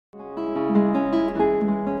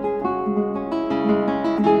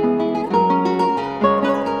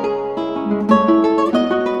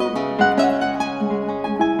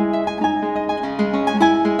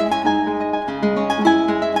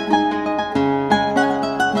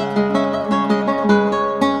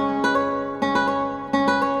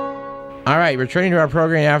right, returning to our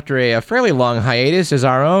program after a fairly long hiatus is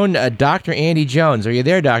our own Dr. Andy Jones. Are you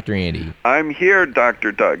there, Dr. Andy? I'm here,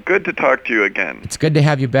 Dr. Doug. Good to talk to you again. It's good to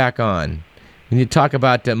have you back on. We need to talk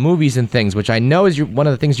about movies and things, which I know is one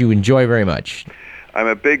of the things you enjoy very much. I'm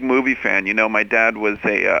a big movie fan. You know, my dad was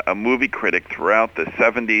a movie critic throughout the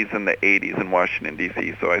 70s and the 80s in Washington,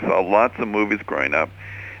 D.C., so I saw lots of movies growing up,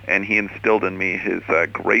 and he instilled in me his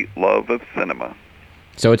great love of cinema.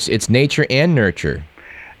 So it's nature and nurture.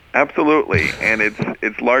 Absolutely, and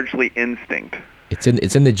it's largely instinct. It's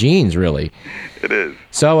in the genes, really. It is.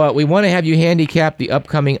 So we want to have you handicap the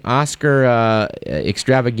upcoming Oscar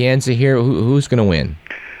extravaganza here. Who's going to win?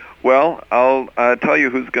 Well, I'll tell you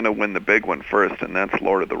who's going to win the big one first, and that's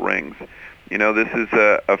Lord of the Rings. You know, this is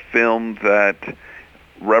a film that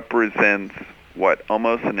represents,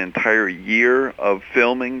 almost an entire year of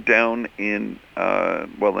filming down in a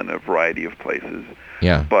variety of places.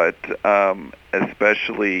 Yeah. But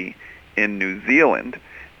especially in New Zealand.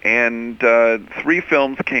 And 3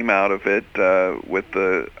 films came out of it with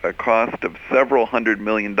a cost of several $100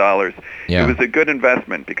 million. Yeah. It was a good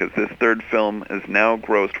investment because this third film has now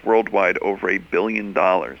grossed worldwide over $1 billion,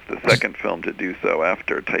 the second film to do so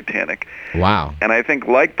after Titanic. Wow. And I think,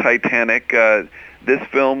 like Titanic, this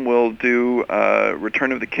film will do,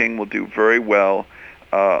 Return of the King will do very well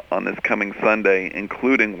on this coming Sunday,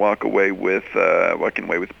 including walking away with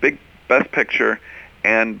big Best Picture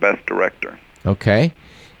and Best Director. Okay.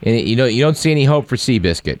 And you don't see any hope for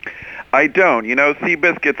Seabiscuit? I don't. You know,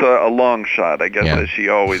 Seabiscuit's a long shot, I guess, as she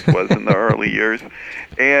always was in the early years.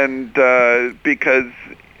 And because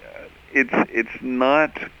it's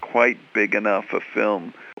not quite big enough a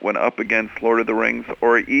film when up against Lord of the Rings,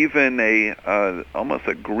 or even almost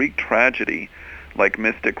a Greek tragedy like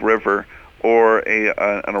Mystic River, or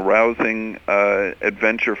an arousing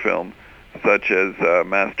adventure film such as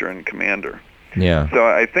Master and Commander. Yeah. So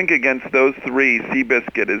I think against those 3,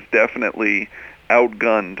 Seabiscuit is definitely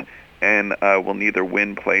outgunned and will neither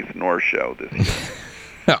win place nor show this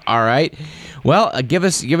year. All right. Well, give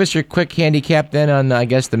us your quick handicap then on, I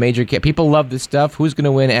guess, the major... People love this stuff. Who's going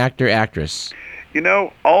to win actor, actress? You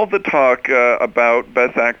know, all the talk about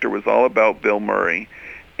Best Actor was all about Bill Murray.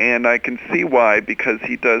 And I can see why, because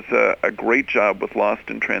he does a great job with Lost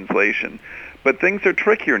in Translation. But things are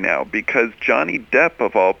trickier now because Johnny Depp,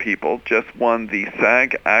 of all people, just won the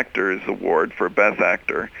SAG Actors Award for Best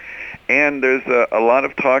Actor. And there's a lot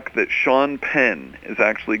of talk that Sean Penn is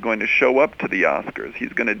actually going to show up to the Oscars.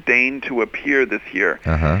 He's going to deign to appear this year.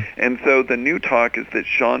 Uh-huh. And so the new talk is that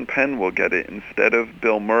Sean Penn will get it instead of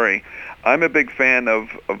Bill Murray. I'm a big fan of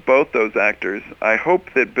both those actors. I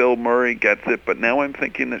hope that Bill Murray gets it, but now I'm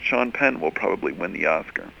thinking that Sean Penn will probably win the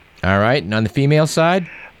Oscar. All right. And on the female side?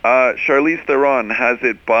 Charlize Theron has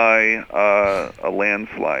it by a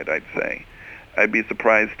landslide, I'd say. I'd be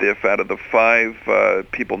surprised if out of the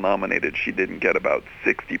 5 people nominated, she didn't get about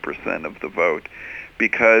 60% of the vote,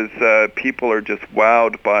 because people are just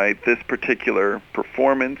wowed by this particular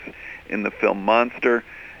performance in the film Monster.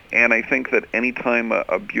 And I think that any time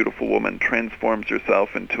a beautiful woman transforms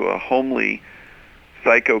herself into a homely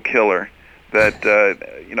psycho killer, that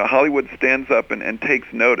Hollywood stands up and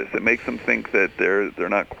takes notice. It makes them think that they're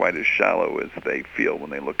not quite as shallow as they feel when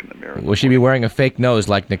they look in the mirror. Will she be wearing a fake nose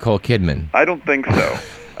like Nicole Kidman? I don't think so.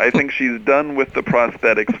 I think she's done with the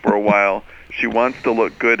prosthetics for a while. She wants to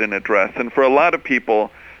look good in a dress. And for a lot of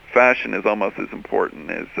people, fashion is almost as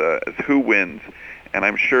important as who wins. And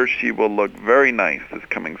I'm sure she will look very nice this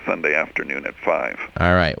coming Sunday afternoon at 5.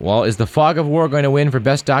 All right. Well, is The Fog of War going to win for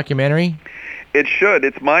Best Documentary? It should.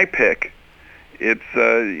 It's my pick. It's,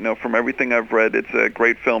 from everything I've read, it's a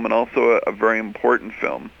great film and also a very important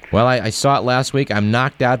film. Well, I saw it last week. I'm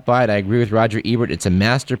knocked out by it. I agree with Roger Ebert. It's a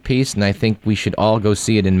masterpiece, and I think we should all go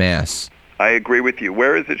see it en masse. I agree with you.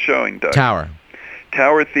 Where is it showing, Doug? Tower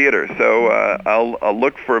Theater. So I'll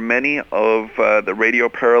look for many of the Radio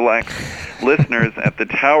Parallax listeners at the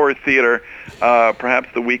Tower Theater, perhaps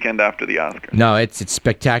the weekend after the Oscars. No, it's a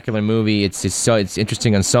spectacular movie. It's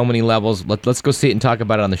interesting on so many levels. Let's go see it and talk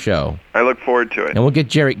about it on the show. I look forward to it. And we'll get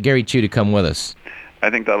Gary Chu to come with us. I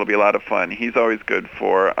think that'll be a lot of fun. He's always good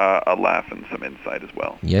for a laugh and some insight as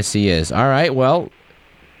well. Yes, he is. All right, well,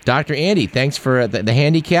 Dr. Andy, thanks for the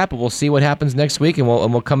handicap. We'll see what happens next week, and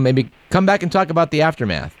we'll come back and talk about the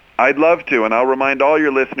aftermath. I'd love to, and I'll remind all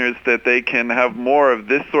your listeners that they can have more of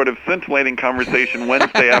this sort of scintillating conversation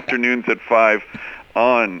Wednesday afternoons at 5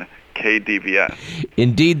 on KDVS.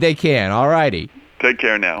 Indeed they can. All righty. Take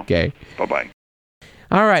care now. Okay. Bye-bye.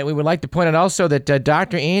 All right, we would like to point out also that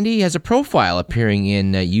Dr. Andy has a profile appearing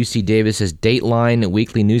in UC Davis's Dateline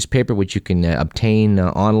weekly newspaper, which you can obtain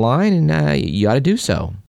online, and you ought to do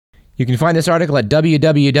so. You can find this article at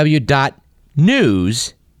www.dateline.com.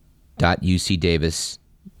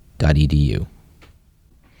 news.ucdavis.edu.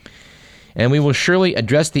 And we will surely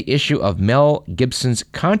address the issue of Mel Gibson's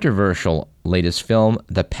controversial latest film,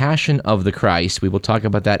 The Passion of the Christ. We will talk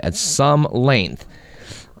about that at some length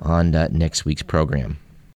on next week's program.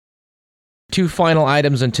 Two final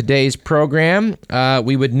items on today's program.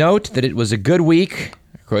 We would note that it was a good week,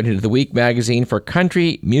 according to The Week magazine, for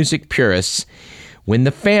country music purists when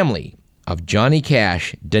the family of Johnny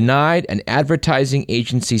Cash denied an advertising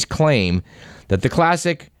agency's claim that the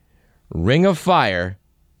classic Ring of Fire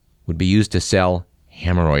would be used to sell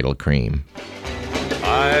hemorrhoidal cream.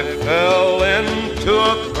 I fell into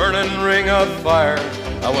a burning ring of fire.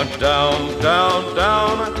 I went down, down,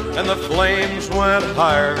 down, and the flames went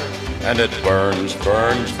higher. And it burns,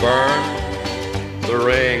 burns, burns, the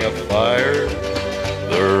ring of fire,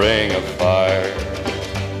 the ring of fire.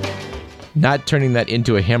 Not turning that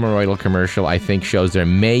into a hemorrhoidal commercial, I think, shows there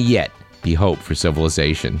may yet be hope for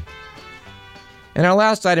civilization. And our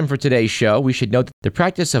last item for today's show, we should note that the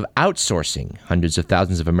practice of outsourcing hundreds of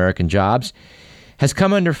thousands of American jobs has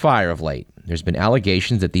come under fire of late. There's been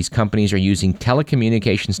allegations that these companies are using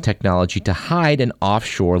telecommunications technology to hide an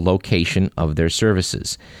offshore location of their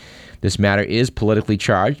services. This matter is politically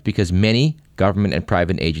charged because many government and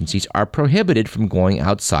private agencies are prohibited from going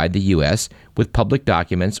outside the U.S. with public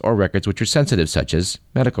documents or records which are sensitive, such as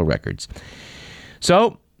medical records.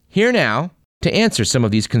 So, here now, to answer some of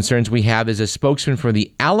these concerns we have is a spokesman for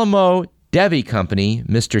the Alamo Devi Company,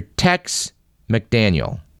 Mr. Tex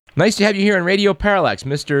McDaniel. Nice to have you here on Radio Parallax,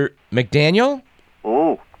 Mr. McDaniel.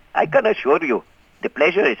 Oh, I can assure you, the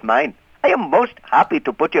pleasure is mine. I am most happy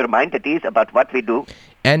to put your mind at ease about what we do.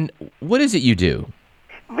 And what is it you do?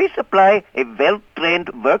 We supply a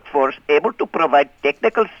well-trained workforce able to provide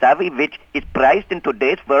technical savvy which is prized in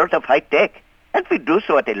today's world of high tech. And we do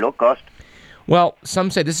so at a low cost. Well,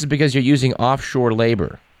 some say this is because you're using offshore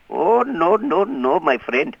labor. Oh, no, my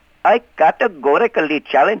friend. I categorically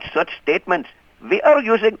challenge such statements. We are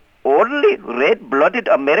using only red-blooded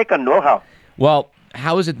American know-how. Well,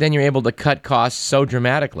 how is it then you're able to cut costs so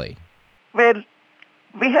dramatically? Well,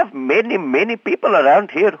 we have many people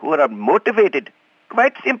around here who are motivated.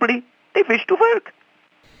 Quite simply, they wish to work.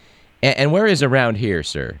 And where is around here,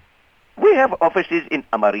 sir? We have offices in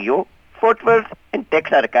Amarillo, Fort Worth, and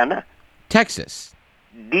Texarkana. Texas?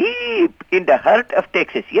 Deep in the heart of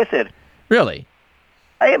Texas, yes, sir. Really?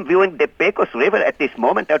 I am viewing the Pecos River at this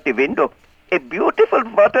moment out the window. A beautiful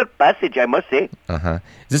water passage, I must say. Uh-huh.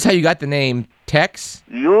 Is this how you got the name Tex?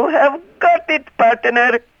 You have got it,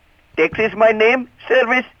 partner. Tex is my name,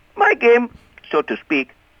 service, my game, so to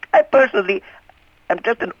speak. I personally am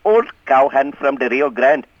just an old cowhand from the Rio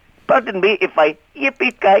Grande. Pardon me if I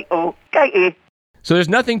yippee-ki-oh-ki-eh. So there's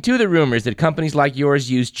nothing to the rumors that companies like yours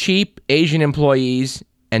use cheap Asian employees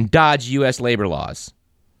and dodge U.S. labor laws.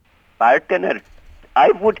 Partner,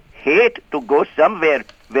 I would hate to go somewhere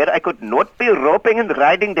where I could not be roping and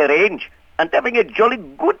riding the range and having a jolly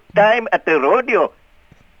good time at the rodeo.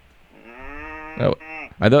 Oh,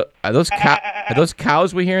 are those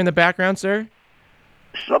cows we hear in the background, sir?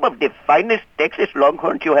 Some of the finest Texas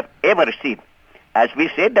Longhorns you have ever seen. As we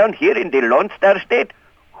say down here in the Lone Star State,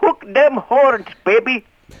 hook them horns, baby.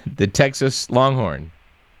 The Texas Longhorn.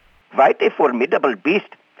 Quite a formidable beast.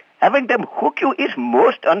 Having them hook you is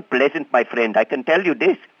most unpleasant, my friend, I can tell you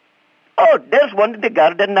this. Oh, there's one in the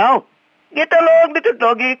garden now. Get along, little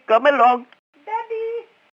doggy, come along. Daddy!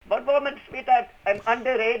 One moment, sweetheart, I'm on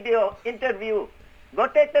the radio interview. Go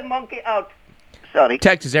take the monkey out. Sorry.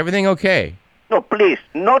 Tex, is everything okay? No, please,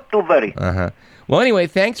 not to worry. Uh-huh. Well, anyway,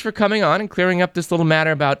 thanks for coming on and clearing up this little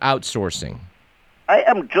matter about outsourcing. I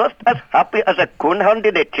am just as happy as a coonhound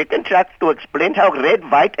in a chicken shack to explain how red,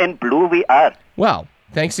 white, and blue we are. Well,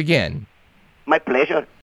 thanks again. My pleasure.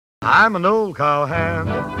 I'm an old cowhand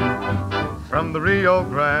from the Rio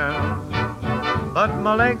Grande, but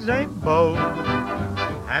my legs ain't bowed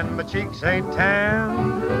and my cheeks ain't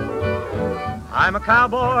tanned. I'm a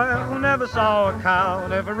cowboy who never saw a cow,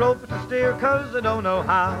 never roped a steer 'cause I don't know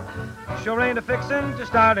how. Sure ain't a fixin' to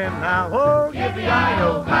start in now. Oh,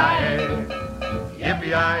 yippee-yi-yo-ki-yay.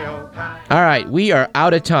 All right, we are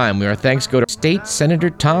out of time. Our thanks go to State Senator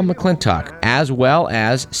Tom McClintock, as well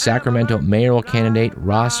as Sacramento mayoral candidate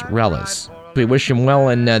Ross Rellis. We wish him well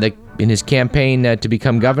in his campaign to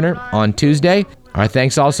become governor on Tuesday. Our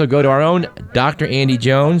thanks also go to our own Dr. Andy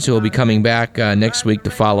Jones, who will be coming back next week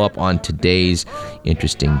to follow up on today's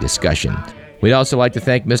interesting discussion. We'd also like to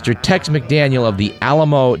thank Mr. Tex McDaniel of the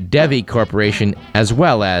Alamo Devi Corporation, as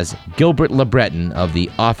well as Gilbert LeBreton of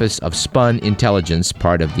the Office of Spun Intelligence,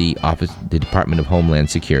 part of the Department of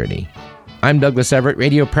Homeland Security. I'm Douglas Everett.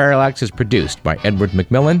 Radio Parallax is produced by Edward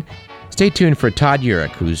McMillan. Stay tuned for Todd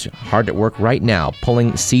Urich, who's hard at work right now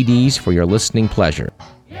pulling CDs for your listening pleasure.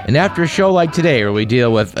 And after a show like today, where we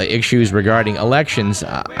deal with issues regarding elections,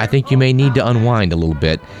 I think you may need to unwind a little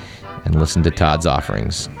bit and listen to Todd's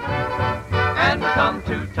offerings. And come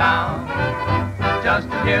to town just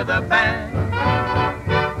to hear the band.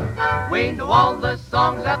 We know all the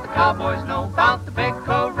songs that the cowboys know about the big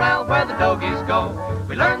corral where the dogies go.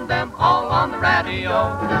 We learned them all on the radio.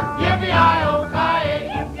 Yippee-yi-oh-ki-yay,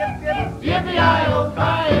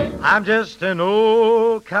 yippee-yi-oh-ki-yay. I'm just an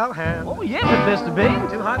old cowhand. Oh, yeah, Mr. B.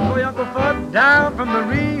 Too hot for Uncle Fudd down from the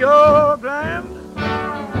Rio Grande.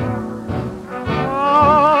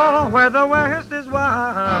 Oh, where the West is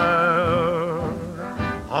wild,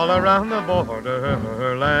 all around the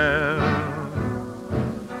borderland.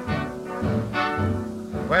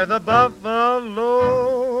 Where the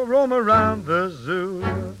buffalo roam around the zoo,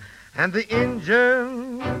 and the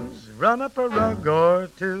Injuns run up a rug or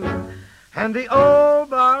two, and the old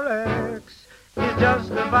barracks is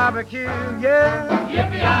just a barbecue, yeah.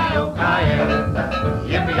 Yippee-yi-oh-ki-yay,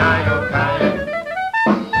 yippee-yi-oh-ki-yay.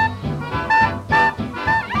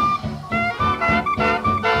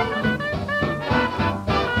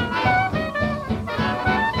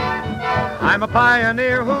 I'm a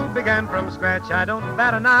pioneer who began from scratch. I don't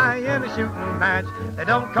bat an eye in a shooting match. They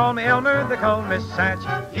don't call me Elmer, they call me Satch.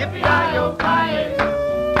 Yippee-yi-oh-ki-yay,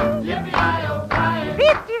 yippee-yi-oh-ki-yay.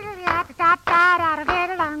 Get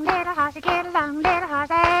along, little horsey, get along, little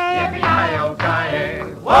horsey.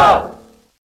 Yippee-yi-oh-ki-yay. Whoa!